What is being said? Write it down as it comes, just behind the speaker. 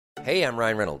Hey, I'm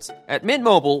Ryan Reynolds. At Mint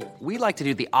Mobile, we like to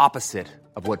do the opposite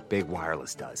of what Big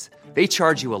Wireless does. They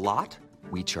charge you a lot,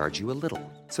 we charge you a little.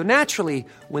 So naturally,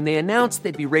 when they announced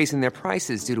they'd be raising their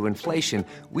prices due to inflation,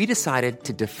 we decided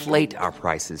to deflate our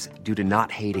prices due to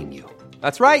not hating you.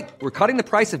 That's right. We're cutting the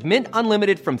price of Mint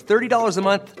Unlimited from $30 a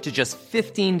month to just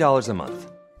 $15 a month.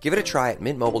 Give it a try at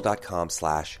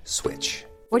mintmobile.com/switch.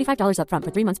 $45 up front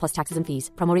for 3 months plus taxes and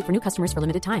fees. Promo rate for new customers for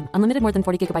limited time. Unlimited more than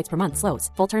 40 gigabytes per month.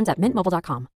 Slows full terms at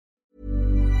mintmobile.com.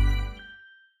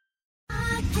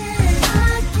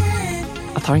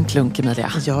 Jag tar en klunk,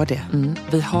 Emilia. Gör det.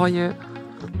 Vi har ju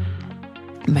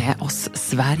med oss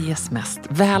Sveriges mest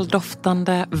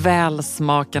väldoftande,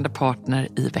 välsmakande partner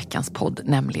i veckans podd,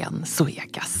 nämligen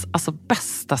Zoegas. Alltså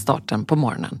bästa starten på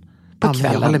morgonen. På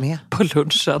kvällen, jag håller med. på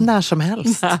lunchen. När som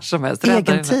helst. När som helst.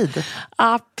 Egen tid.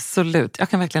 Absolut. Jag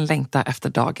kan verkligen längta efter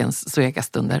dagens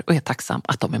Zoegas-stunder och är tacksam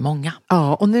att de är många.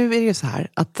 Ja, och nu är det ju så här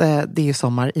att det är ju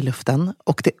sommar i luften.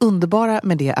 Och det underbara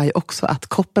med det är ju också att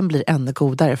koppen blir ännu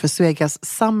godare. För Zoegas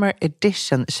Summer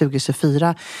Edition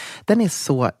 2024, den är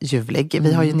så ljuvlig.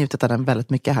 Vi har ju njutit av den väldigt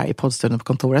mycket här i poddstunden på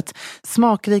kontoret.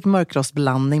 Smakrik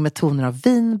mörkrostblandning med toner av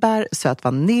vinbär, söt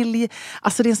vanilj.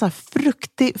 Alltså det är en sån här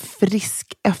fruktig,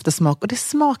 frisk eftersmak. Och det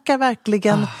smakar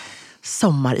verkligen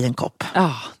sommar i en kopp.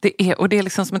 Ja, det är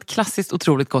liksom som ett klassiskt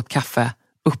otroligt gott kaffe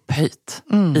upphöjt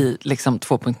i liksom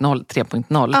 2.0,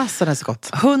 3.0. Alltså det är så gott.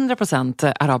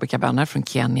 100% arabikabönor från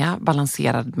Kenya,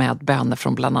 balanserad med bönor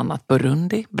från bland annat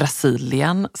Burundi,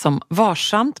 Brasilien, som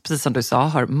varsamt, precis som du sa,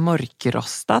 har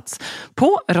mörkrostats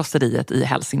på rosteriet i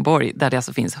Helsingborg, där det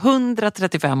alltså finns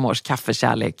 135 års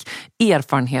kaffekärlek,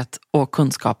 erfarenhet och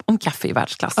kunskap om kaffe i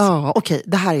världsklass. Ja, okej.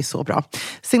 Det här är så bra.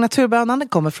 Signaturbönan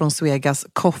kommer från Zoegas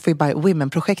Coffee by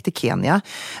Women-projekt i Kenya.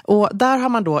 Och där har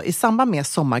man då i samband med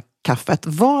sommarkaffet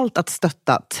valt att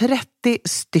stötta 30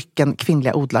 stycken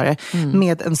kvinnliga odlare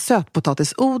med en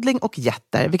sötpotatisodling och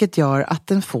jätter, vilket gör att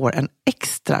den får en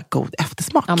extra god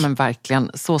eftersmak. Ja, men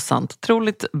verkligen, så sant.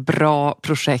 Otroligt bra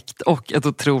projekt och ett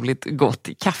otroligt gott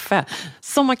kaffe.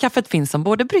 Sommarkaffet finns som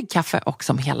både bryggkaffe och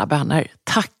som hela bönor.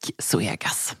 Tack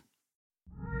Zoegas!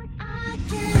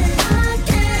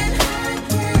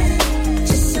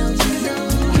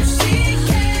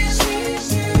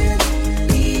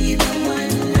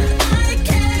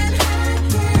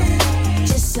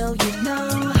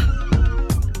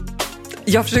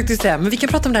 Jag försökte säga, men vi kan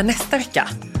prata om det här nästa vecka.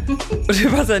 Och du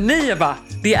bara säger, nej, jag bara,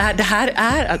 det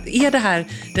här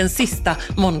den sista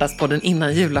måndagspodden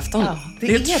innan julafton? Ja,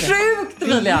 det är sjukt,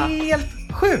 Emilia. Det är helt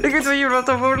sjukt. Det kan inte vara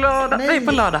julafton på lördag. Nej,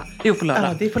 på lördag. Jo, på lördag.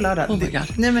 Ja, det är på lördag. Oh my God.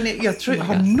 Nej, men jag tror,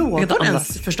 har någon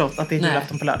ens förstått att det är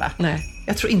julafton på lördag? Nej.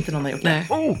 Jag tror inte någon har gjort Nej.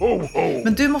 det.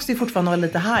 Men du måste ju fortfarande vara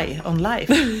lite high on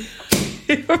life.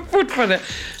 Fortfarande.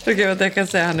 Jag kan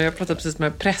säga här nu, jag pratade precis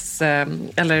med press,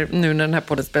 eller nu när den här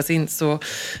podden spelas in, så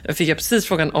fick jag precis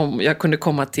frågan om jag kunde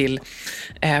komma till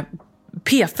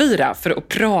P4 för att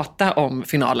prata om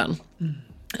finalen.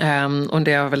 Och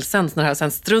det har väl sänds när det här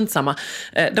sänds, strunt samma.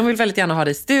 De vill väldigt gärna ha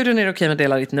dig i studion, är det okej med att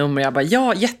dela ditt nummer? Jag bara,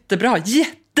 ja,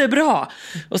 jättebra!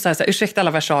 Och så här, ursäkta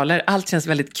alla versaler, allt känns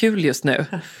väldigt kul just nu.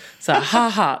 Så här,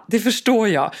 haha, det förstår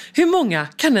jag. Hur många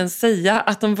kan ens säga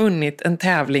att de vunnit en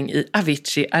tävling i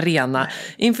Avicii Arena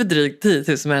inför drygt 10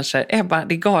 000 människor? Ebba,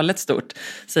 det är galet stort,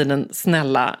 säger den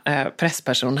snälla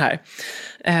pressperson här.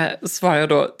 Svarar jag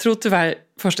då, tror tyvärr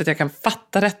först att jag kan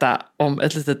fatta detta om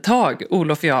ett litet tag.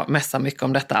 Olof och jag mässar mycket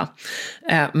om detta.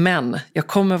 Men jag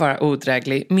kommer vara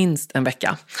odräglig minst en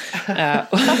vecka.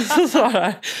 Och så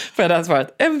svarar för det här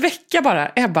svaret, en vecka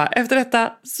bara, Ebba. Efter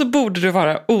detta så borde du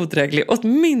vara odräglig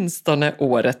åtminstone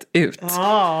året ut.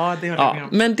 Ja, det håller jag med om.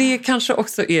 Men det kanske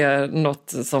också är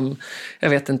något som, jag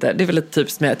vet inte, det är väl ett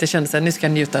typiskt med att jag känner att nu ska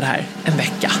jag njuta av det här en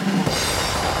vecka.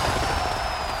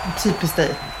 Typiskt dig.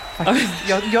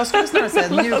 Jag skulle snarare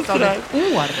säga njuta av ett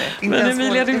år. Men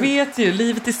Emilia, du vet ju,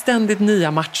 livet är ständigt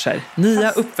nya matcher,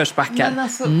 nya uppförsbackar,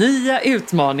 alltså, nya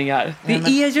utmaningar. Det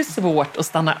är ju svårt att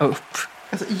stanna upp.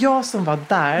 Alltså, jag som var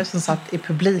där, som satt i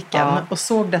publiken och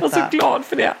såg detta. Jag var så glad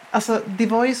för det. Alltså, det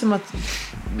var ju som att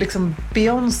liksom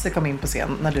Beyoncé kom in på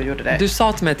scen när du gjorde det. Du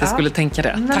sa till mig att jag skulle tänka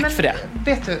det. Nej, tack för det.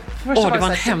 Vet du, det var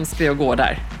en hemsk grej att gå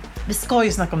där. Vi ska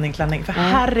ju snacka om din klänning. För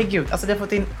herregud, alltså det har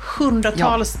fått in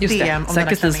hundratals DM om den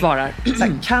här klänningen.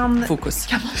 Svarar. Fokus.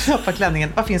 Kan man stoppa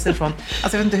klänningen? Vad finns det ifrån?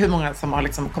 Alltså jag vet inte hur många som har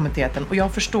liksom kommenterat den. Och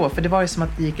jag förstår, för det var ju som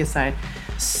att det gick ett så här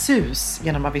sus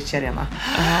genom Avicii Arena.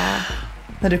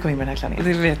 När du kom in med den här klänningen.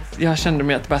 Det vet, jag kände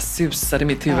mig att det bara susade i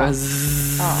mitt huvud.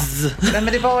 Nej, men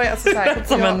det var alltså så här,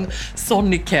 som en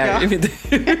Sonicare i mitt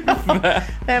huvud. Nej,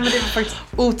 men det var faktiskt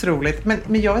otroligt.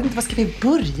 Men jag vet inte, vad ska vi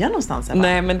börja någonstans? Eller?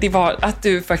 Nej, men det var att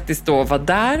du faktiskt då var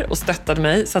där och stöttade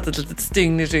mig, satte ett litet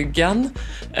stygn i ryggen,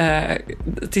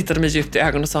 tittade mig djupt i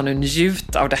ögonen och sa nu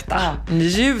njut av detta.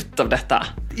 Njut av detta.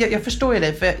 Jag förstår ju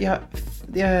dig, för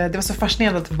det var så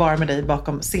fascinerande att vara med dig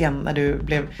bakom scen när du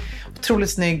blev otroligt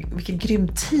snygg. Vilken grym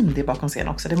team det är bakom scen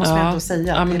också, det måste man ändå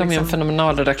säga. Ja, men de är en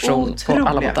fenomenal redaktion på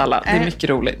Alla mot alla. Det är mycket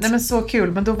roligt. Nej, men så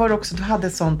kul. Men då var det också, du hade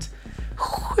ett sånt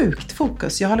sjukt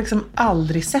fokus. Jag har liksom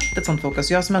aldrig sett ett sånt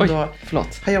fokus. Jag som ändå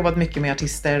har jobbat mycket med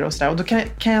artister och sådär. Och då kan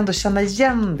jag ändå känna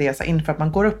igen det så inför att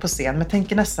man går upp på scen. Men jag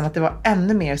tänker nästan att det var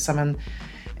ännu mer som en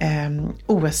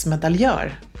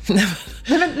OS-medaljör. Nej,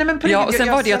 men ja, och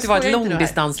sen var det att det var ett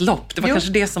långdistanslopp. Det var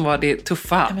kanske det som var det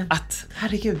tuffa. Men, att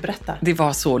herregud, berätta. Det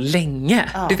var så länge.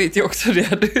 Ja. Du vet ju också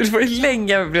det. Det var ju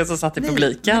länge jag blev så satt i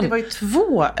publiken. Men det var ju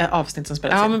 2 avsnitt som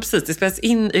spelades in. Ja, men precis. Det spelades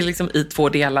in i 2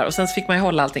 delar. Och sen så fick man ju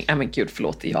hålla allting. Men gud,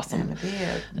 förlåt, det är jag som...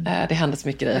 det händer så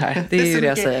mycket grejer här. Det är ju det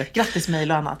jag säger.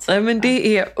 Grattismejl och annat. Nej, men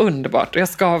det är underbart. Och jag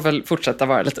ska väl fortsätta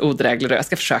vara lite odräglig då. Jag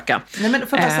ska försöka. Nej, men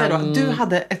får jag bara säga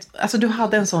då. Du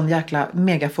hade en sån jäkla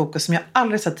megafokus som jag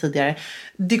aldrig sett tidigare.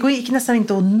 Det gick nästan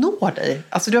inte att nå dig.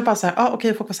 Alltså du var bara så här,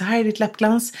 okej, fokus, här är ditt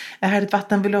läppglans, här är ditt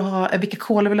vatten, vill du ha, vilka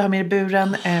kola vill du ha med i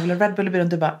buren, vill du ha Red Bull i buren?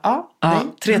 Du bara, nej.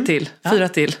 3 till, 4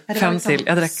 till, 5 till.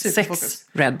 Jag drack 6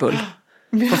 Red Bull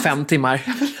på 5 timmar.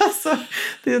 Alltså,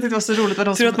 det jag tyckte var så roligt.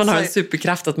 Jag tror att man har en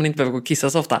superkraft att man inte behöver gå och kissa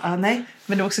så ofta. Nej,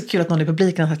 men det var också kul att någon i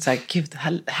publiken har sagt så här, gud,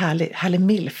 härlig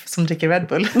milf som dricker Red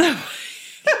Bull.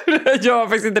 Jag gör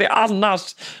faktiskt inte det annars.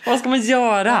 Vad ska man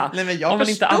göra? Nej, men om man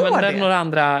inte använder några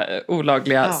andra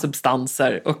olagliga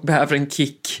substanser och behöver en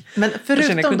kick. Men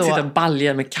förutom jag kunde sitta och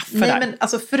balja med kaffe där. Men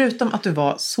alltså förutom att du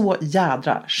var så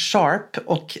jädra sharp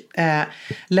och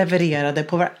levererade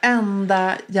på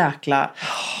varenda jäkla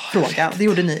fråga. Det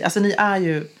gjorde ni. Alltså ni är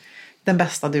ju den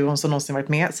bästa duon som någonsin varit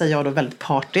med. Säger jag då, väldigt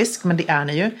partisk, men det är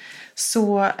ni ju.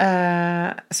 Så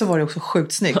var det också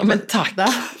sjukt snyggt. Ja, men tack.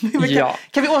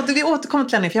 Kan vi återkomma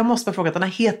till den, för jag måste bara fråga den här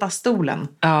heta stolen.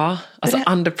 Ja, alltså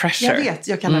under pressure. Jag vet,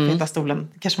 jag kallar den heta stolen.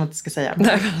 Kanske man inte ska säga.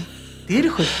 Det är det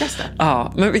sjukaste.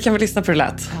 Ja, men vi kan väl lyssna på det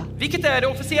lätt. Ja. Vilket är det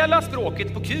officiella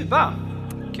språket på Kuba?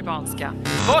 Kubanska.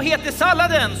 Vad heter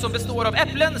salladen som består av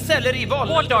äpplen, selleri,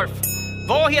 valnötter? Waldorf.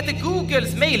 Vad heter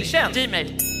Googles mailtjänst?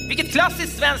 Gmail. Vilket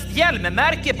klassiskt svenskt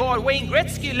hjälmmärke bar Wayne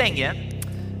Gretzky länge?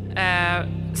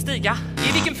 Stiga.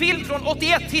 I vilken film från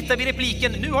 81 hittar vi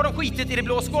repliken "Nu har de skitit i det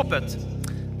blå skåpet"?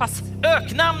 Pass.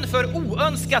 Öknamn för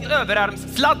oönskat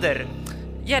överarmsfladder.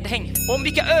 Gäddhäng. Om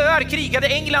vilka öar krigade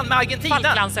England med Argentina?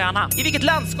 Falklandsöarna. I vilket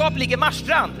landskap ligger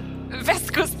Marstrand?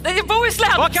 Västkust.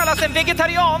 Bohuslän. Vad kallas en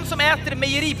vegetarian som äter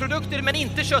mejeriprodukter men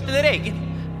inte kött eller ägg?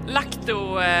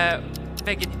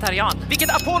 Vegetarian.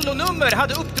 Vilket Apollo-nummer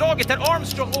hade uppdraget där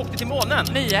Armstrong åkte till månen?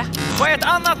 9. Vad är ett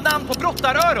annat namn på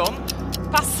brottaröron?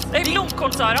 Pass. Det är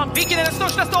blomkålsöron. Vilken är den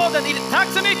största staden i... Tack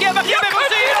så mycket, Eva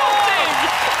Kjellberg!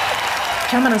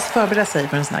 Kan man ens förbereda sig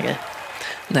för en sån här grej?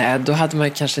 Nej, då hade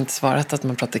man kanske inte svarat att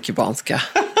man pratar kubanska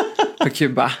på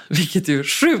Kuba. Vilket ju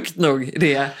sjukt nog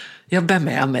det. Jag bär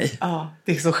med mig. Ja,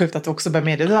 det är så sjukt att du också bär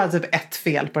med dig. Du hade typ 1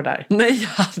 fel på det där. Nej,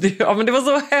 men det var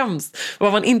så hemskt.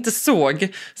 Vad man inte såg,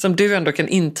 som du ändå kan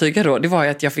intyga då, det var ju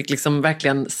att jag fick liksom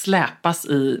verkligen släpas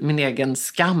i min egen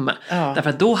skam. Ja. Därför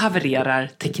att då havererar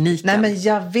tekniken. Nej, men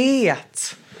jag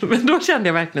vet. Men då kände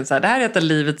jag verkligen så här, det här är ett av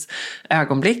livets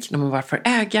ögonblick när man bara får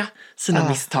äga sina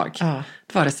misstag.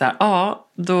 Då var det så här,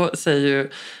 då säger ju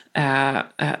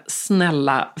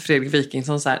snälla Fredrik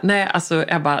Wikingsson så här, nej alltså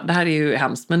Ebba, det här är ju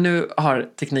hemskt, men nu har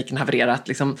tekniken havererat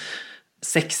liksom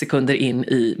 6 sekunder in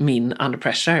i min under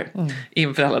pressure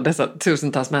inför alla dessa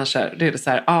tusentals människor. Det är det så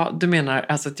här, du menar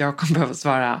alltså att jag kommer behöva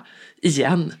svara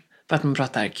igen för att man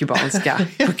pratar kubanska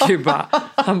på Kuba.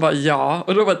 Han bara ja.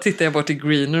 Och då bara tittar jag bort i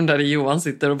greenroom där Johan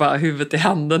sitter och bara huvudet i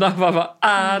händerna. Vad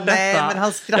är detta? Nej, men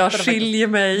han jag skiljer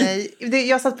mig. Nej,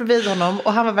 jag satt bredvid honom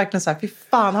och han var verkligen så här, fy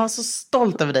fan, han var så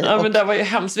stolt över dig. Ja, men det var ju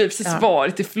hemskt. Vi har precis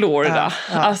varit i Florida.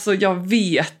 Alltså jag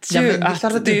vet ju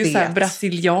att det är så här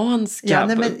brasilianska,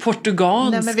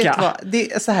 portuganska. Nej, men vet du vad?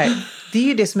 Det är så här, det är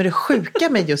ju det som är det sjuka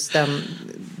med just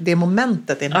det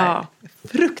momentet i den här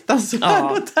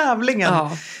fruktansvärda tävlingen.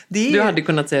 Ja. Du hade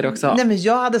kunnat säga det också. Nej, men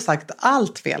jag hade sagt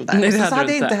allt fel där. Nej, så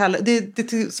hade jag inte heller.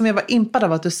 Det som jag var impad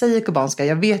av att du säger kubanska.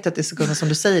 Jag vet att i sekunden som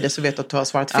du säger det så vet du att du har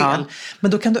svarat fel.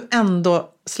 Men då kan du ändå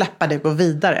släppa det och gå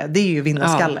vidare. Det är ju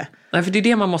vinnarskalle. Ja. Nej, för det är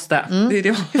det man måste. Det är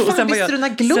det. Hur fan visste du när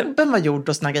Globen var gjord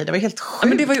och såna grejer? Det var helt sjukt. Ja,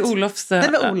 men det var ju Olofs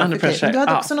Under Pressure. Men du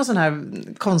hade också någon sån här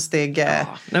konstig... Nej,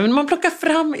 men man plockar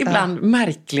fram ibland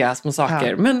märkliga små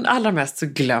saker. Men allra mest så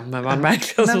glömmer man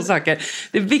märkliga små saker.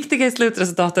 Det viktiga är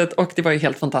slutresultatet och det var ju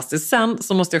helt fantastiskt. Sen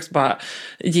så måste jag också bara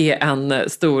ge en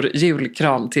stor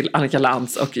julkram till Annika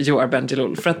Lantz och Joar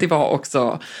Bendjelloul. För att det var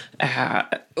också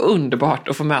underbart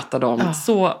att få möta dem.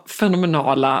 Så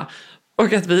fenomenala.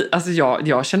 Och att vi, alltså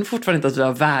jag känner fortfarande inte att vi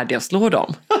var värdiga att slå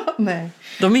dem. Nej.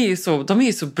 De är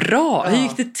ju så bra. Hur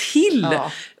gick det till?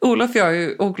 Ja. Olof och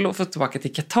jag får tillbaka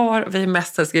till Qatar. Vi är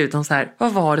mest skrivit om så här,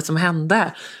 vad var det som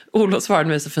hände? Olof svarade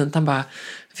mig så fint. Han bara,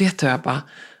 vet du Ebba,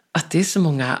 att det är så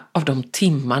många av de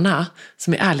timmarna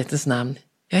som i ärlighetens namn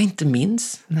jag inte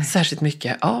minns särskilt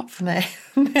mycket av. Nej.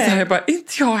 Så jag bara,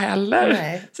 inte jag heller.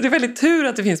 Nej. Så det är väldigt tur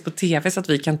att det finns på tv så att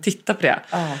vi kan titta på det.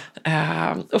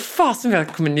 Och fasen jag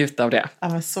kommer njuta av det. Ja,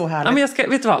 men så härligt. Ja, men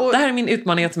vet du vad? Det här är min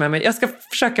utmaning att ta med mig. Jag ska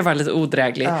försöka vara lite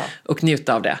odräglig och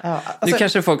njuta av det. Ja, nu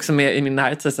kanske folk som är i min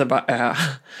närhet säger bara,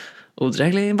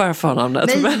 odräglig är bara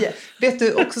förnamnet. Nej, vet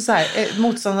du också så här,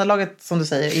 motståndarlaget som du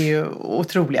säger är ju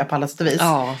otroliga på alla sätt och vis.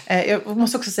 Ja. Jag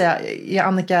måste också säga, ge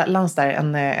Annika Lantz där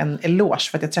en eloge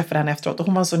för att jag träffade henne efteråt och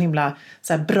hon var så himla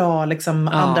så här, bra liksom,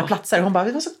 andra platser. Hon bara,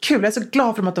 det var så kul, jag är så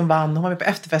glad för att de vann. Hon var med på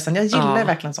efterfesten, jag gillar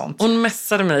verkligen sånt. Hon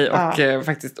mässade mig och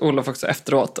faktiskt Olof också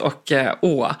efteråt och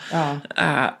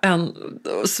en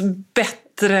bättre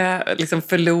liksom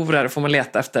förlorare får man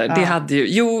leta efter. Det hade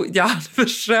ju, jag hade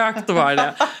försökt att vara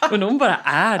det. Men hon bara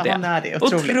är det. Ja, hon är det.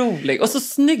 Otrolig. Och så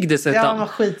snygg dessutom. Ja, hon var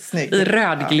skitsnygg. I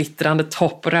rödglittrande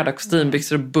topp och röda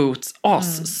kostymbyxor och boots.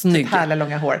 Snygg. Härliga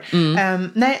långa hår.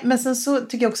 Nej, men sen så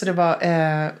tycker jag också det var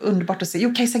underbart att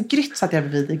se. Kajsa Grytt satt jag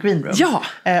vid i Green Room. Ja.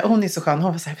 Hon är så skön.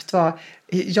 Hon var så här, vet du vad?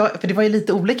 För det var ju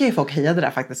lite olika hur folk hejade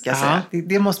där faktiskt, ska jag säga.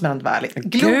 Det måste man inte vara ärlig.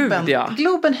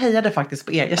 Globen hejade faktiskt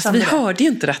på er. Vi hörde ju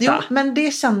inte detta. Jo, men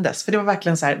det kändes. För det var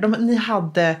verkligen så här. Ni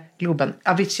hade Globen,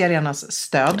 Avicii Arenas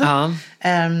stöd.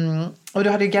 Och du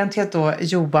hade ju garanterat då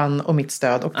Johan och mitt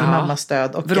stöd och din mammas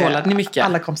stöd. Och vrålade ni mycket?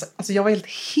 Alla kom. Alltså jag var helt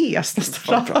hes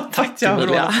nästan. Tack, jag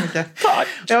Emilia. Tack.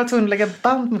 Jag var tvungen att lägga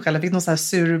band på mig själv. Jag fick någon sån här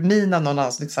sur min av någon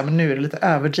annan. Liksom, men nu är det lite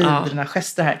överdrivet i dina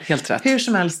gester här. Helt rätt. Hur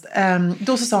som helst.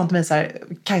 Då så sa hon till mig så här.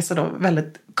 Kajsa då,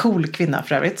 väldigt cool kvinna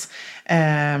för övrigt.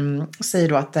 Säger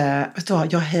då att vet du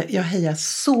vad, jag hejar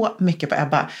så mycket på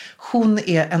Ebba. Hon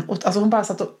är alltså hon bara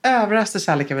satt och överraskade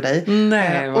kärlek över dig.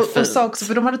 Nej, vad fint. Och sa också,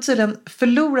 för de hade tydligen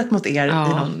förlorat mot er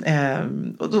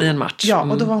i en match. Ja,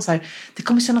 och då var hon så här, det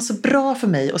kommer kännas så bra för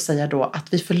mig att säga då att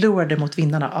vi förlorade mot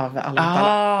vinnarna av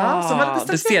alla. Så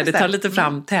var du ser, det tar lite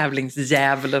fram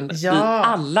tävlingsdjävulen i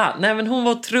alla. Nej, men hon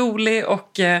var otrolig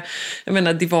och jag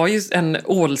menar, det var ju en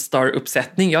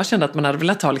all-star-uppsättning. Jag kände att man hade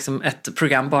velat ha liksom ett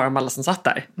program bara om alla som satt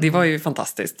där. Det var ju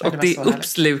fantastiskt. Och det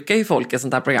uppslukar ju folk ett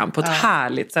sånt här program på ett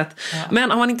härligt sätt.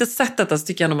 Men om man inte sett detta så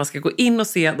tycker jag att man ska gå in och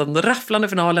se den rafflande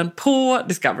finalen på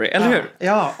Discovery, eller hur?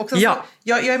 Ja, och sen så,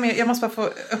 jag är med, jag måste bara få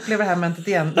uppleva det här momentet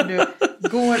igen. När du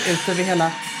går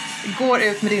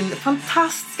ut med din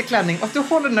fantastiska klänning och du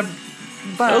håller den där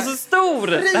bara... Och så stor!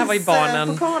 Det här var ju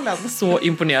barnen pokalen. så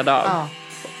imponerade av. Ja.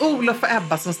 Olof och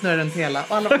Ebba som snurrar runt hela.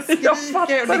 Och alla bara skriker och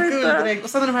det är guldregn. Och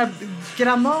sen de här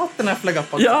granaterna flög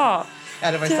upp också. Ja,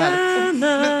 det var ju så här.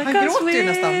 Men han gråter ju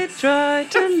nästan.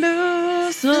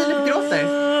 Filip gråter.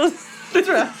 Det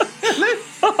tror jag.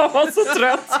 Jag var så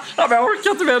trött. Jag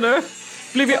orkar inte mer nu.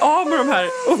 Blir vi av med de här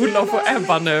Olof och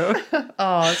Ebba nu?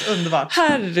 Ja, underbart.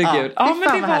 Herregud. Ja,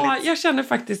 men det var, jag känner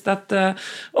faktiskt att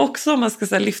också om man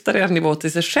ska lyfta det nivå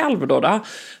till sig själv då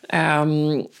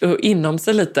och inom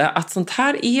sig lite, att sånt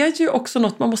här är ju också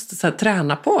något man måste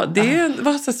träna på. Det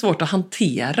var så svårt att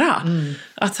hantera.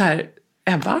 Att så här,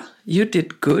 Ebba, you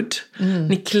did good.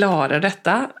 Ni klarade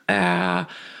detta.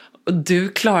 Och du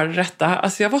klarade detta.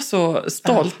 Alltså jag var så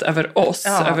stolt över oss,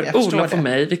 över Olof och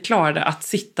mig. Vi klarade att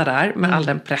sitta där med all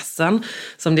den pressen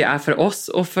som det är för oss.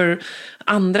 Och för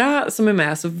andra som är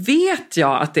med så vet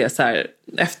jag att det är så här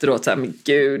efteråt så här, men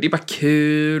gud, det är bara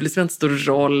kul, det spelar inte stor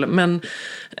roll. Men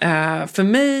för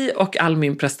mig och all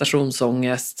min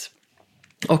prestationsångest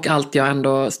och allt jag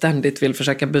ändå ständigt vill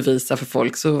försöka bevisa för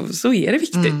folk så är det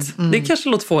viktigt. Det kanske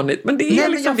låter fånigt, men det är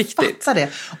liksom viktigt. Jag fattar det.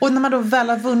 Och när man då väl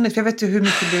har vunnit, för jag vet ju hur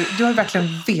mycket du har verkligen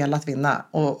velat vinna.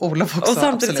 Och Olof också. Och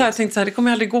samtidigt så har jag tänkt så här, det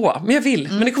kommer aldrig gå. Men jag vill,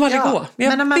 men det kommer aldrig gå.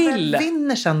 Men när man väl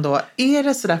vinner sen då, är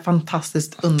det sådär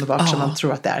fantastiskt underbart som man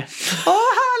tror att det är?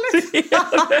 Härligt!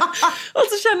 Och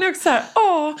så känner jag också så här,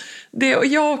 det, och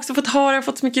jag har också fått höra, jag har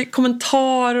fått så mycket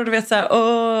kommentarer och du vet så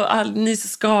här, ni är så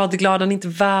skadeglada, ni är inte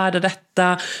värda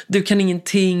detta, du kan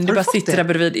ingenting, du bara sitter där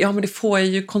bredvid. Ja, men det får jag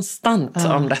ju konstant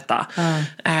om detta.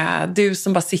 Du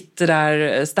som bara sitter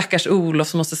där, stackars Olof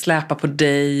som måste släpa på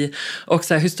dig, och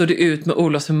så här, hur står du ut med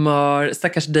Olofs humör,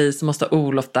 stackars dig som måste ha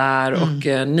Olof där,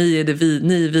 och ni är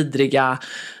vidriga.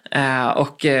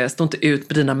 Och stå inte ut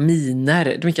med dina miner.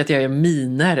 Det är mycket att jag gör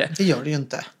miner. Det gör du ju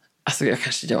inte. Alltså jag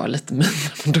kanske gör lite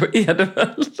miner, men då är det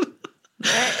väl...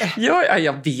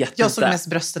 Jag vet inte. Jag såg mest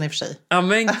brösten i och för sig. Ja,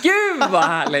 men gud vad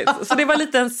härligt. Så det var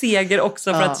lite en seger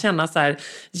också för att känna så här,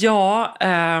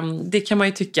 det kan man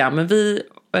ju tycka, men vi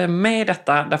är med i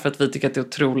detta därför att vi tycker att det är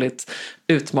otroligt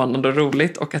utmanande och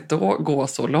roligt, och att då gå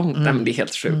så långt, men det är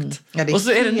helt sjukt. Ja, är och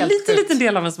så är det en liten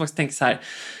del av en som också tänker så här,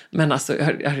 men alltså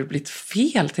har det blivit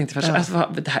fel, tänkte jag först.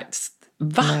 Alltså, det här,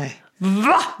 va? Nej.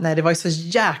 Va? Nej, det var ju så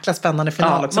jäkla spännande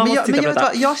final också. Men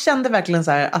jag kände verkligen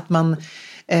så här att man...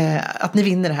 att ni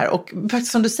vinner det här. Och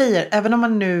faktiskt som du säger, även om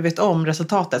man nu vet om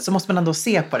resultatet så måste man ändå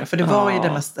se på det. För det var ju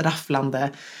det mest rafflande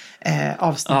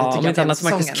avsnittet. Ja, om inte annat som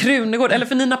Marcus Krunegård. Eller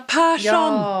för Nina Persson.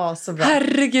 Ja, så bra.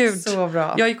 Herregud. Så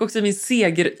bra. Jag gick också i min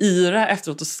segeryra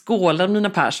efteråt och skålade med Nina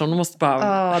Persson. Och måste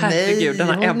bara, herregud, den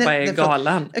här Ebba är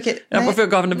galen. Jag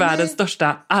gav henne världens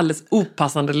största, alldeles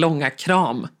opassande långa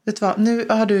kram. Vet du vad, nu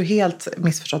har du helt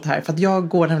missförstått här. För att jag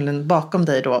går nämligen bakom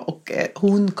dig då. Och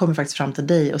hon kommer faktiskt fram till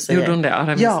dig och säger... Gjorde hon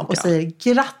det? Ja, och säger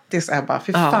grattis Ebba.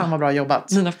 Fy fan vad bra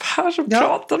jobbat. Nina Persson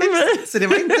pratade med mig. Så det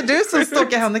var inte du som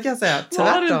stod i henne, kan jag säga.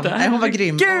 Tvärtom. Nej, hon var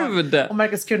grym. Gud! Och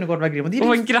Marcus Krunegård var grym. Och det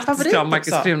var en grattiskram,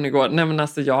 Marcus Krunegård. Nej, men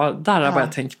alltså jag darrar bara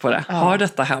jag tänker på det. Har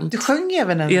detta hänt? Du sjöng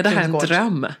även en Är det här en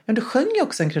dröm? Men du sjöng ju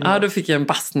också en Krunegård. Ja, då fick jag en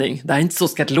bastning. Det här är inte så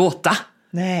ska det låta.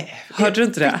 Nej. Hörde du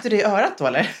inte det? Fick du det i örat då,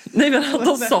 eller? Nej, men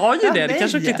de sa ju det. Det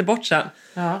kanske de klippte bort sen.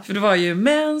 Ja. För det var ju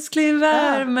mänsklig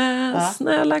värme,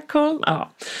 snälla kom.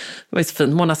 Ja. Det var ju så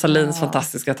fint. Mona Salins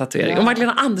fantastiska tatuering. Och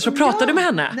Magdalena Andersson pratade med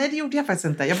henne. Nej, det gjorde jag faktiskt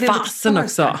inte. Jag blev fasen lite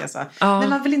också. Alltså. Men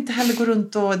man vill inte heller gå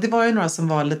runt och... Det var ju några som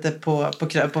var lite på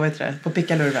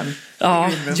pickalurven. Ja,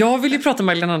 jag vill ju prata med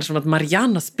Magdalena Andersson om att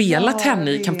Marianne har spelat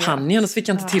henne i kampanjen. Och så fick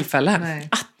jag inte tillfälle. Nej.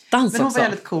 Men hon var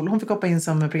väldigt cool. Hon fick hoppa in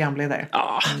som programledare.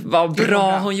 Ja, vad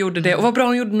bra hon gjorde det. Och vad bra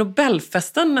hon gjorde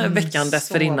Nobelfesten veckan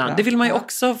dessförinnan. Bra. Det vill man ju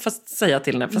också säga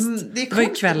till henne. Fast det var ju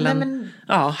kvällen. Nej, men...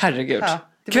 Ja, herregud. Ja.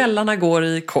 Kvällarna går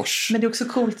i kors. Men det är också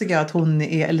coolt tycker jag att hon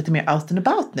är lite mer out and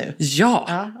about nu.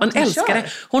 Ja, man älskar det.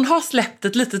 Hon har släppt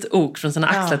ett litet ok från sina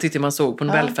axlar tyckte man såg på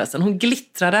Nobelfesten. Hon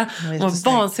glittrade, hon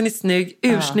var vansinnigt snygg,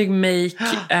 ursnygg make.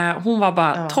 Hon var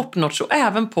bara top notch och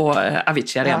även på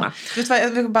Avicii Arena. Vet du vad, jag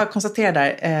vill bara konstatera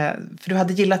där, för du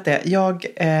hade gillat det. Jag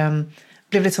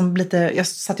blev liksom lite, jag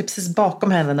satt ju precis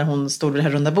bakom henne när hon stod vid det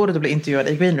här runda bordet och blev intervjuad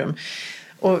i Green Room.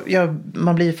 Och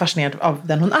man blir fascinerad av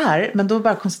den hon är. Men då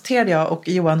bara konstaterade jag, och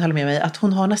Johan höll med mig, att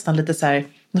hon har nästan lite så här,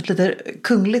 något lite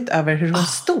kungligt över hur hon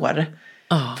står.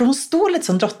 För hon står lite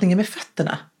som drottningen med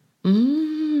fötterna.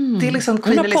 Det är liksom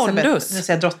Queen Elizabeth. Nu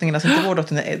säger jag drottningen, alltså inte vår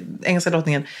drottning, engelska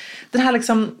drottningen. Den här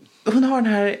liksom, hon har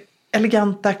den här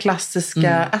eleganta,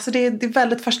 klassiska, alltså det är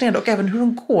väldigt fascinerande. Och även hur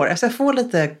hon går, alltså jag får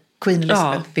lite Queen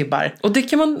Elizabeth-fibbar. Och det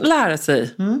kan man lära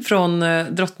sig från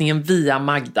drottningen via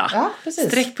Magda. Ja, precis.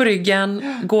 Sträck på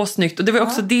ryggen, gå snyggt. Och det var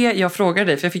också det jag frågade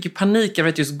dig, för jag fick ju panik över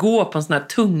att just gå på en sån här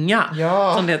tunga.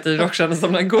 Som det heter i rockstjärnan,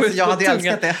 som den går ut på jag hade tungan.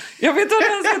 Älskat det. Jag vet att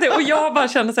jag älskat det. Och jag bara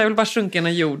kände så här, jag vill bara sjunka in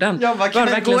i jorden. Jag bara, kan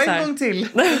jag gå en gång till?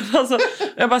 Alltså,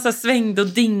 jag bara så här svängde och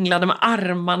dinglade med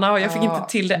armarna och jag fick inte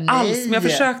till det alls. Men jag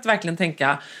försökte verkligen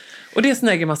tänka... Och det är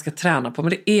snägger man ska träna på, men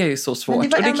det är ju så svårt. Och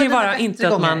det kan ju vara inte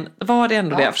att man... Var det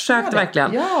ändå det? Jag försökte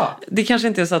verkligen. Ja. Det kanske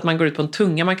inte är så att man går ut på en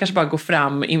tunga. Man kanske bara går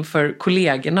fram inför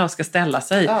kollegorna och ska ställa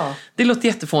sig. Ja. Det låter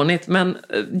jättefånigt, men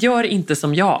gör inte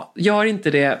som jag. Gör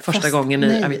inte det första gången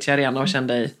i Avicii Arena och känn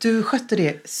dig... Du skötte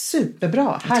det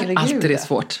superbra. Herregud. Alltid det är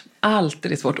svårt.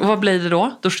 Alltid är svårt. Och vad blir det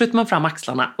då? Då skjuter man fram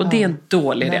axlarna. Och det är en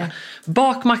dålig idé.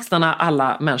 Bak med axlarna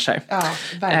alla människor. Ja,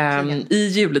 verkligen. I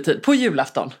juletid. På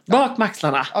julafton. Bak med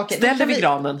axlarna. Okay, ställ dig vid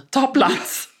granen. Ta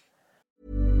plats.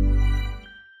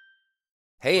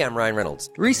 Hey, I'm Ryan Reynolds.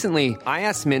 Recently, I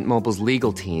asked Mint Mobile's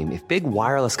legal team if big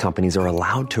wireless companies are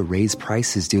allowed to raise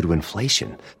prices due to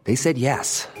inflation. They said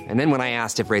yes. And then when I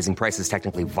asked if raising prices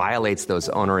technically violates those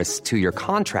onerous two-year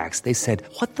contracts, they said,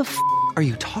 "What the f*** are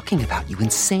you talking about, you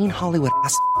insane Hollywood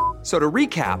ass?" So to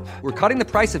recap, we're cutting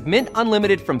the price of Mint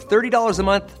Unlimited from $30 a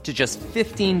month to just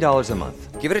 $15 a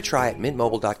month. Give it a try at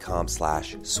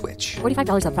mintmobile.com/switch.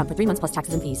 $45 up front for 3 months plus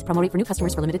taxes and fees. Promo rate for new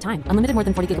customers for limited time. Unlimited more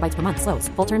than 40 gigabytes per month.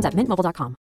 Slows full terms at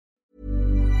mintmobile.com.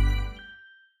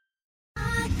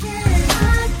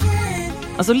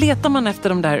 Alltså letar man efter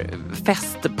de där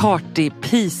fest-party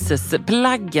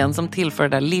pieces-plaggen som tillför det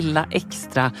där lilla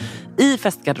extra i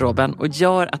festgarderoben och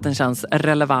gör att den känns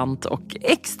relevant och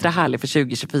extra härlig för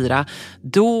 2024,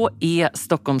 då är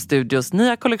Stockholm Studios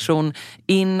nya kollektion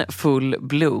In Full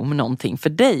Bloom någonting för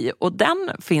dig. Och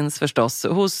den finns förstås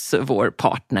hos vår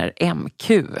partner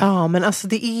MQ. Ja, men alltså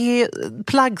det är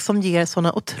plagg som ger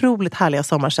såna otroligt härliga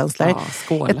sommarkänslor. Ja,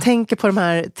 skål. Jag tänker på de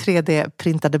här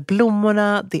 3D-printade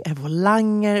blommorna, det är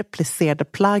volanger, plisserade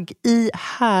plagg i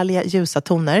härliga ljusa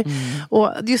toner.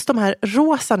 Och just de här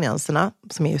rosa nyanserna,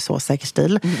 som är ju så säker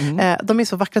stil, de är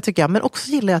så vackra tycker jag. Men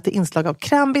också gillar jag att det är inslag av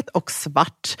krämvitt och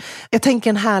svart. Jag tänker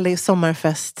en härlig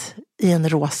sommarfest i en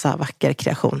rosa vacker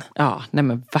kreation. Ja, nej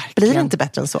men verkligen. Blir det inte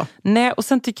bättre än så? Nej, och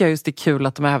sen tycker jag just det är kul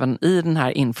att de även i den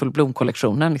här In Full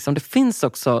Bloom-kollektionen, liksom, det finns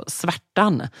också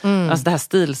svärtan. Alltså det här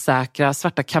stilsäkra,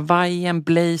 svarta kavajen,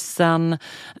 blazen,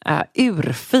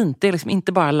 urfint. Det är liksom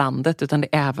inte bara landet utan det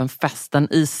är även festen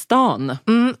i stan.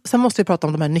 Sen måste vi prata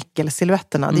om de här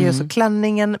nyckelsilhuetterna. Det är ju så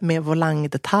klänningen med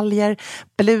volangdetaljer,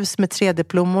 blus med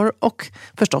 3D-plommor och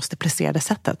förstås det plisserade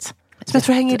sättet. Som jag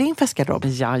tror hänger i din festgarderob.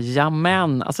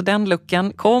 Jajamän, alltså den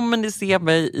looken kommer ni se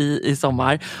mig i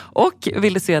sommar. Och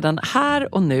vill du se den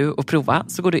här och nu och prova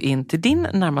så går du in till din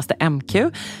närmaste MQ.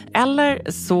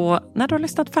 Eller så när du har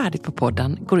lyssnat färdigt på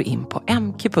podden går du in på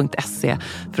mq.se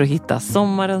för att hitta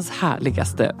sommarens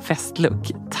härligaste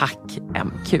festlook. Tack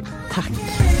MQ, tack.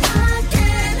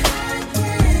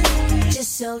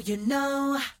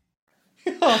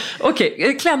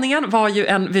 Okej, klänningen var ju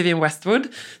en Vivienne Westwood.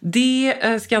 Det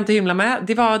ska jag inte hymla med.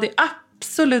 Det var det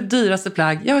absolut dyraste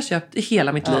plagg jag har köpt i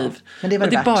hela mitt liv. Men det var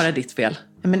och det är värt. Bara ditt fel.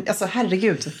 Men alltså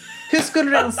herregud. Hur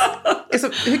skulle du ens...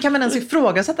 hur kan man ens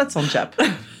ifrågasätta ett sånt köp?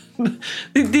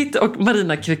 Det är ditt och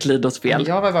Marina Kreklidos fel.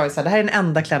 Jag var så här, det här är den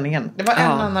enda klänningen. Det var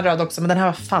en annan röd också, men den här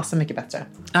var fasen mycket bättre.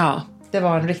 Ja. Det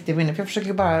var en riktig winner. För jag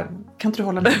försöker bara... Kan inte du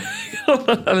hålla den?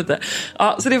 Lite.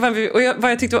 Ja, så det var, och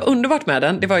vad jag tyckte var underbart med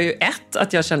den, det var ju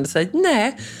att jag kände sig,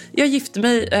 nej, jag gifte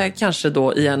mig kanske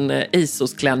då i en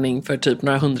ASOS-klänning för typ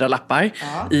några 100 lappar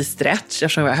i stretch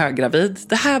eftersom jag var höggravid.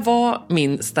 Det här var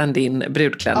min stand-in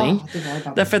brudklänning.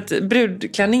 Därför att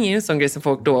brudklänning är ju en sån grej som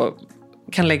folk då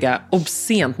kan lägga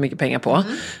obscent mycket pengar på.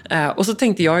 Och så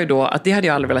tänkte jag ju då att det hade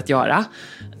jag aldrig velat göra.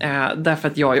 Därför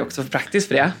att jag är också för praktisk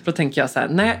för det. Då tänker jag så här,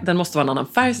 nej, den måste vara en annan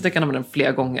färg så att jag kan använda den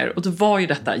flera gånger. Och då var ju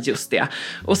detta just det.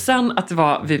 Och sen att det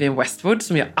var Vivienne Westwood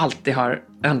som jag alltid har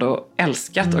ändå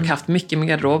älskat och haft mycket med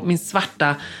garderob. Min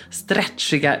svarta,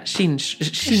 stretchiga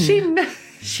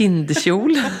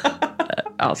kindkjol.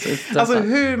 Alltså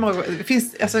hur många...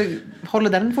 håller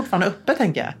den fortfarande uppe,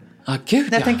 tänker jag? Ja,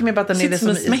 gud, jag tänker mig bara att den är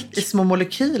liksom i små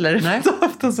molekyler. Nej. Så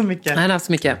ofta så mycket. Nej, den har haft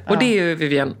så mycket. Och det är ju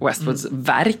Vivienne Westwoods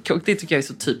verk. Och det tycker jag är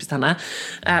så typiskt henne.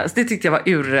 Så det tyckte jag var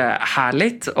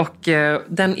urhärligt. Och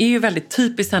den är ju väldigt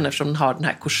typiskt henne eftersom den har den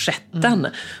här korsetten.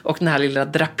 Och den här lilla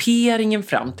draperingen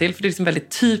fram till. För det är liksom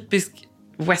väldigt typisk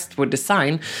Westwood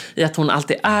design i att hon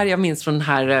alltid är, jag minns från den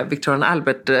här Victoria &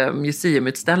 Albert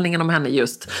museumutställningen om henne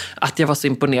just, att jag var så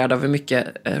imponerad av hur mycket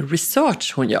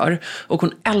research hon gör. Och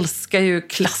hon älskar ju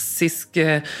klassisk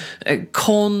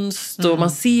konst och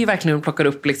man ser verkligen hur hon plockar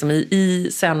upp liksom i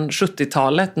sen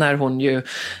 70-talet när hon ju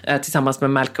tillsammans med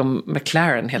Malcolm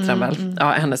McLaren heter han väl,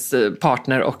 hennes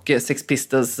partner och Sex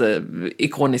Pistols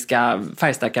ikoniska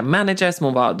färgstarka manager som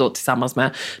hon var då tillsammans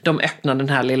med, de öppnade den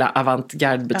här lilla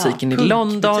avantgarde-butiken i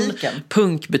London.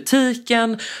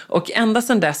 Punkbutiken. Och ända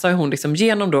sedan dess har hon liksom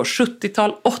genom då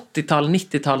 70-tal, 80-tal,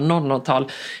 90-tal, 00-tal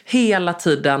hela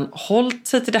tiden hållit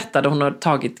sig till detta. Då hon har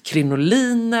tagit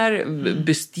krinoliner,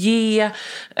 bustier,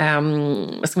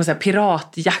 vad ska man säga,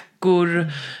 piratjackor,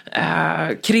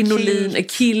 krinolin,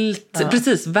 kilt,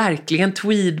 precis, verkligen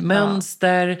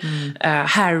tweedmönster,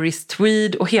 Harris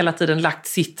tweed och hela tiden lagt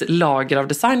sitt lager av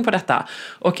design på detta.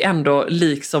 Och ändå,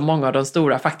 liksom många av de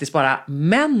stora, faktiskt bara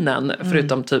männen,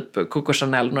 förutom typ Coco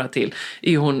Chanel och några till,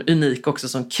 är hon unik också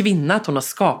som kvinna, att hon har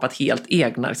skapat helt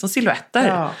egna liksom, silhuetter.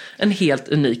 Ja. En helt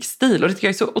unik stil. Och det tycker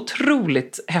jag är så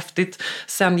otroligt häftigt.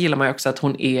 Sen gillar man ju också att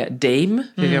hon är Dame,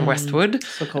 Vivienne Westwood.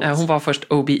 Hon var först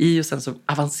OBE och sen så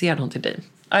avancerade hon till Dame.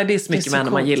 Ja, det är så mycket med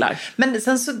henne man gillar. Men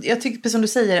sen så, jag tycker precis som du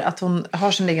säger att hon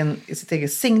har sitt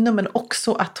eget signum, men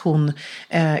också att hon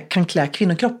kan klä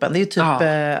kvinnokroppen. Det är ju typ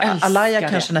Alaya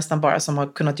kanske nästan bara som har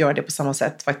kunnat göra det på samma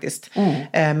sätt faktiskt.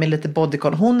 Med lite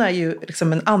bodycon. Hon är ju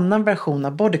liksom en annan version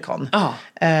av bodycon.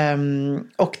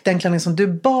 Och den klänning som du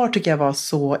bar tycker jag var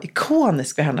så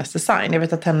ikonisk för hennes design. Jag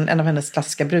vet att en av hennes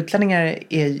klassiska brudklänningar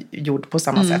är gjord på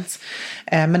samma sätt.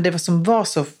 Men det som var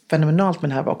så fenomenalt med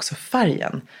den här var också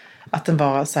färgen. Att den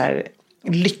var så här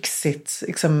lyxigt,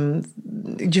 liksom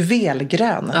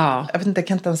juvelgrön. Ja. Jag vet inte, jag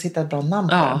kan inte ens hitta ett bra namn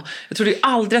på den. Jag trodde ju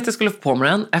aldrig att jag skulle få på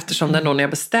mig den, eftersom den då när jag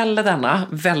beställde denna,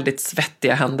 väldigt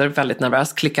svettiga händer, väldigt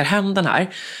nervös, klickar hem den här,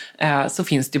 så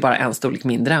finns det ju bara en storlek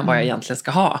mindre än vad jag egentligen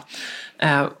ska ha.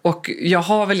 Och jag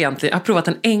har provat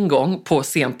den en gång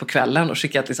sent på kvällen och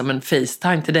skickat liksom en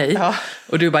FaceTime till dig. Ja.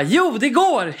 Och du bara, jo det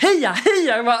går, heja!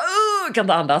 Jag bara, kan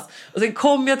inte andas. Och sen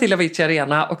kom jag till Avicii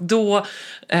Arena och då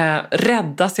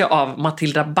räddas jag av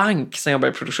Matilda Bank som jobbar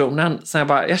i produktionen. Så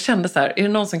jag kände så här, är det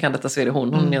någon som kan detta så är det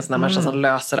hon. Hon är en sån här människa som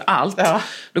löser allt. Ja.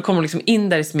 Då kommer hon liksom in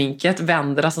där i sminket,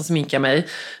 Vendela som sminkar mig,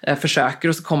 försöker,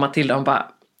 och så kommer Matilda och bara,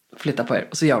 flytta på er.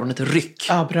 Och så gör hon ett ryck.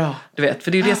 Ja, bra. Du vet,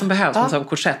 för det är det som behövs med en sån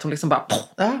korsett. Hon liksom bara...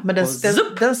 Ja, men den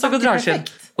satt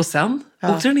perfekt. Och sen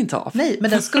åkte den inte av. Nej,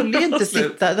 men den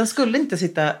skulle inte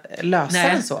sitta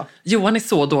lösare så. Johan är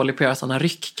så dålig på att göra sådana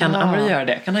ryck. Kan Ann-Marie göra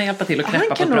det? Kan han hjälpa till och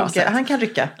knäppa på ett bra sätt? Han kan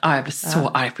rycka. Ja, jag blir så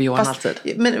arg på Johan alltid.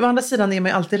 Men å andra sidan är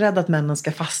man ju alltid rädd att männen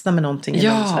ska fastna med någonting.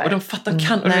 Ja, och de fattar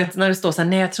kan. Och du vet, när det står så här,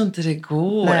 nej jag tror inte det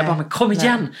går. Nej. Jag bara, men kom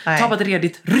igen. Ta bara ett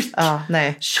redigt ryck. Ja,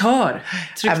 nej. Kör.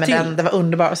 Tryck till. Det var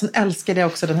underbart. Och sen älskade jag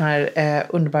också den här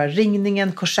underbara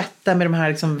ringningen, korsetten med de här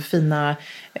liksom fina...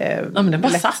 ja, men den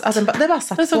bara satt. Ja, den bara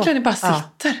satt. Men så tror jag det bara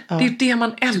sitter. Ja. Det är ju det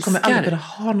man älskar. Du kommer aldrig kunna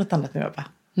ha något annat med mig.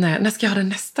 Nej, när ska jag ha det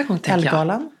nästa gång, tänker jag?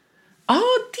 Elgalan. Ja,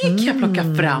 det kan jag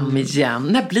plocka fram igen.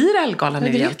 När blir Elgalan nu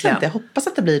egentligen? Jag hoppas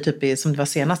att det blir typ som det var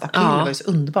senast. April, det var ju så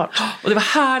underbart. Och det var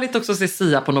härligt också att se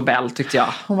Sia på Nobel, tyckte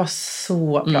jag. Hon var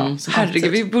så bra.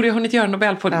 Herregud, vi borde ju hunnit göra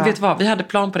Nobel på det. Vet du vad, vi hade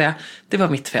plan på det. Det var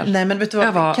mitt fel. Nej, men vet du vad?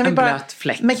 Jag var blöt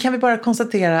fläck. Men kan vi bara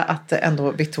konstatera att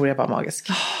ändå Victoria var magisk?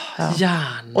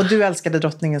 Gärna. Och du älskade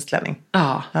drottningens klänning.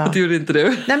 Ja, och det gjorde inte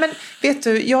du. Nej, men vet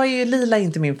du, jag är ju lila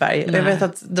inte min färg. Nej. Jag vet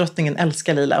att drottningen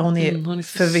älskar lila. Hon är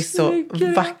förvisso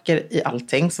vacker i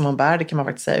allting som hon bär. Det kan man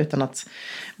faktiskt säga utan att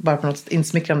bara på något sätt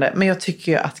insmickrande. Men jag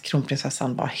tycker ju att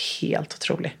kronprinsessan var helt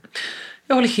otrolig.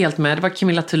 Jag håller helt med. Det var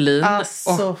Camilla Thulin.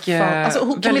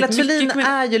 Camilla Thulin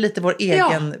är ju lite vår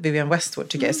egen Vivienne Westwood,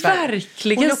 tycker jag, i Sverige.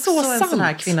 Verkligen, hon är också en sån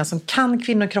här kvinna som kan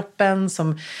kvinnokroppen,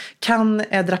 som kan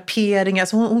drapering.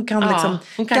 Alltså hon kan liksom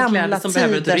hon kan kläder som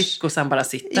behöver ett ryck och sen bara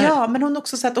sitter. Ja, men hon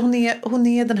också så att hon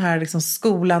är den här liksom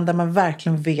skolan där man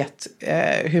verkligen vet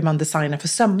hur man designar för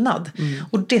sömnad.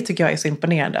 Och det tycker jag är så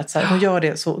imponerande. Att så här, hon gör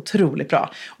det så otroligt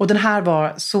bra. Och den här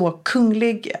var så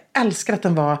kunglig. Jag älskar att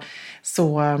den var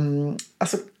så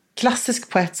klassisk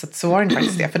på ett sätt, så var den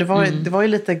faktiskt det. För det var ju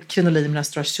lite krinolim med den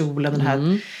stora kjolen, den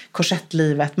här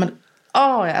korsettlivet. Men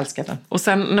jag älskar den. Och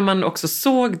sen när man också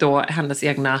såg då hennes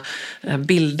egna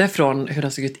bilder från hur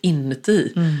den såg ut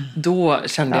inuti, då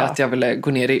kände jag att jag ville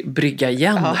gå ner i brygga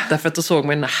igen. Därför att då såg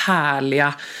man den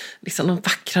härliga, liksom de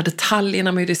vackra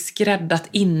detaljerna med hur det är skräddat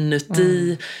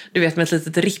inuti. Du vet, med ett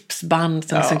litet ripsband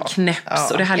som liksom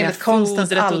knäpps. Och det härliga enligt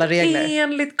konstens alla regler.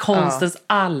 Enligt konstens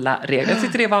alla regler. Jag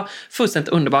tyckte det var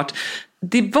fullständigt underbart.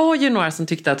 Det var ju några som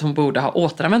tyckte att hon borde ha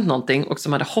återanvänt någonting och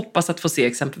som hade hoppats att få se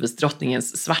exempelvis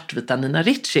drottningens svartvita Nina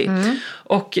Ricci.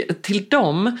 Och till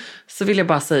dem så vill jag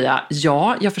bara säga,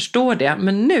 ja, jag förstår det.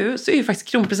 Men nu så är ju faktiskt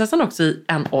kronprinsessan också i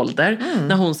en ålder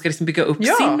när hon ska liksom bygga upp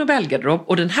sin Nobelgarderob.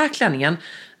 Och den här klänningen,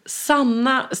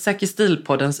 sanna Säker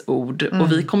Stilpoddens ord,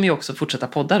 och vi kommer ju också fortsätta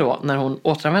podda då när hon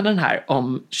återanvänder den här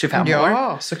om 25 år.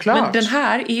 Ja, såklart. Men den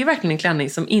här är ju verkligen en klänning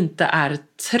som inte är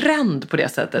trend på det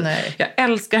sättet. Nej. Jag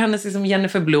älskar hennes liksom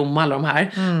Jennifer Blom och alla de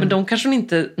här, men de kanske hon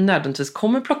inte nödvändigtvis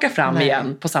kommer plocka fram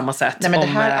igen på samma sätt. Nej, men det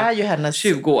här är ju hennes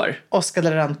 20 år. Oscar de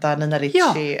la Renta, Nina Ricci.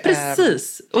 Ja,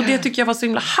 precis. Och det tycker jag var så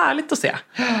himla härligt att se.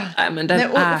 Nej, men den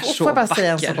är så får jag bara vacker.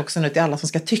 säga en sak också nu till alla som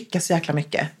ska tycka så jäkla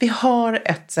mycket. Vi har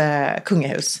ett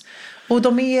kungahus. Och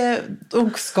de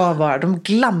ska vara de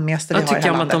glammigaste vi har i hela landet. Tycker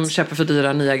jag om att de köper för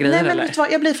dyra nya grejer? Nej, men eller? vet du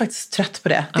vad? Jag blir faktiskt trött på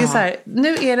det. Det är så här,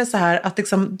 nu är det så här att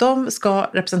liksom, de ska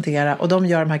representera och de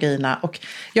gör de här grejerna. Och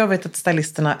jag vet att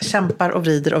stylisterna kämpar och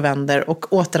vrider och vänder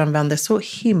och återanvänder så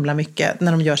himla mycket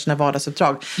när de gör sina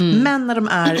vardagsuppdrag. Men när de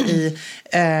är i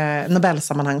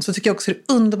Nobelsammanhang så tycker jag också det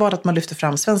är underbart att man lyfter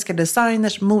fram svenska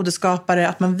designers, modeskapare,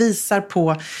 att man visar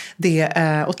på det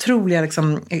otroliga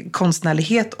liksom,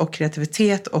 konstnärlighet och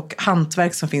kreativitet och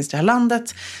hantverk som finns i det här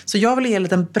landet. Så jag vill ge en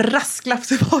liten brasklapp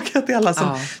tillbaka till alla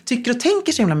som tycker och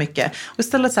tänker så himla mycket. Och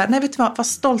istället så här, nej vet du vad, var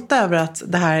stolta över att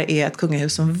det här är ett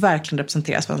kungahus som verkligen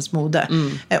representerar svensk mode.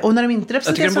 Och när de inte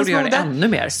representerar svensk mode ännu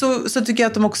mer. Så tycker jag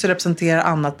att de också representerar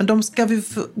annat. Men de ska ju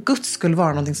för Guds skull vara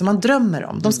någonting som man drömmer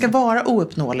om. De ska vara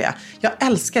ouppnåeliga. Jag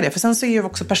älskar det. För sen så är ju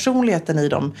också personligheten i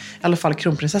dem, i alla fall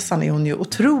kronprinsessan, är hon ju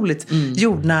otroligt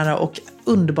jordnära och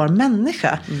underbar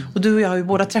människa. Och du och jag har ju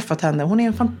båda träffat henne. Hon är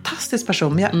en fantastisk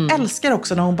person. Men jag älskar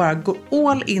också när hon bara går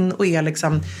all in och är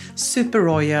liksom super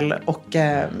royal och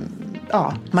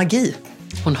magi.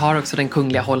 Hon har också den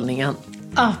kungliga hållningen.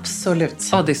 Absolut.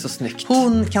 Ja, det är så snyggt.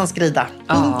 Hon kan skrida.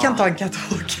 Hon kan ta en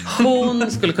kattalog.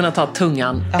 Hon skulle kunna ta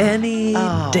tungan any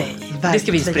day. Det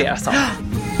ska vi inspireras av.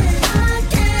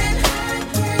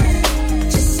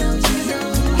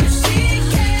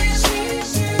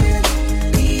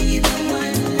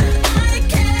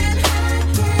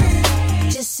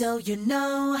 So you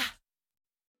know.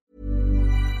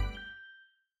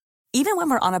 Even when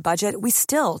we're on a budget, we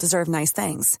still deserve nice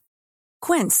things.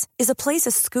 Quince is a place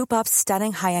to scoop up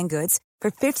stunning high-end goods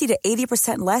for 50 to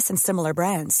 80% less than similar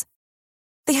brands.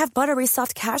 They have buttery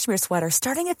soft cashmere sweaters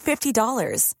starting at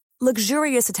 $50,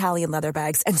 luxurious Italian leather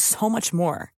bags, and so much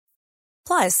more.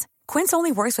 Plus, Quince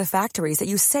only works with factories that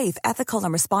use safe, ethical,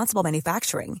 and responsible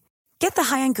manufacturing. Get the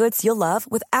high-end goods you'll love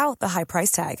without the high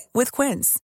price tag with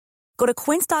Quince. Go to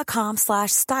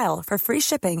quince.com/style for free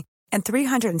shipping and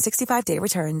 365-day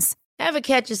returns. Ever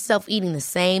catch yourself eating the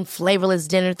same flavorless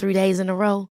dinner 3 days in a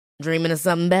row? Dreaming of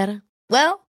something better?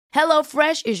 Well,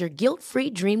 HelloFresh is your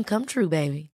guilt-free dream come true,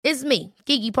 baby. It's me,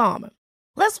 Keke Palmer.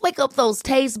 Let's wake up those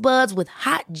taste buds with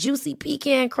hot, juicy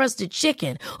pecan-crusted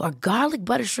chicken or garlic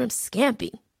butter shrimp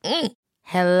scampi.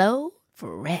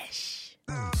 HelloFresh.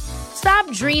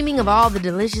 Stop dreaming of all the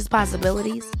delicious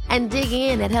possibilities and dig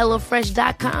in at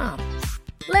HelloFresh.com.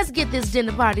 Let's get this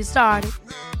dinner party started.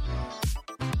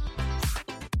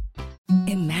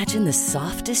 Imagine the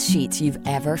softest sheets you've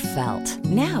ever felt.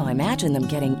 Now imagine them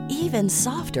getting even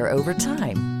softer over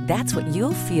time. That's what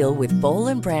you'll feel with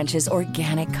Boll & Branch's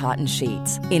organic cotton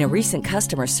sheets. In a recent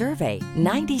customer survey,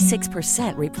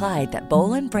 96% replied that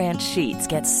Boll & Branch sheets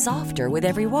get softer with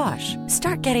every wash.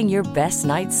 Start getting your best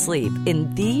night's sleep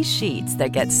in these sheets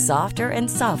that get softer and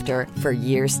softer for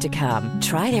years to come.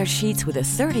 Try their sheets with a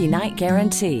 30-night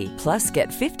guarantee. Plus, get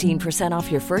 15%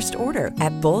 off your first order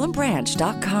at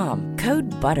bollandbranch.com. Code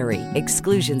BUTTERY.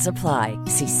 Exclusions apply.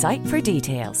 See site for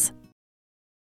details.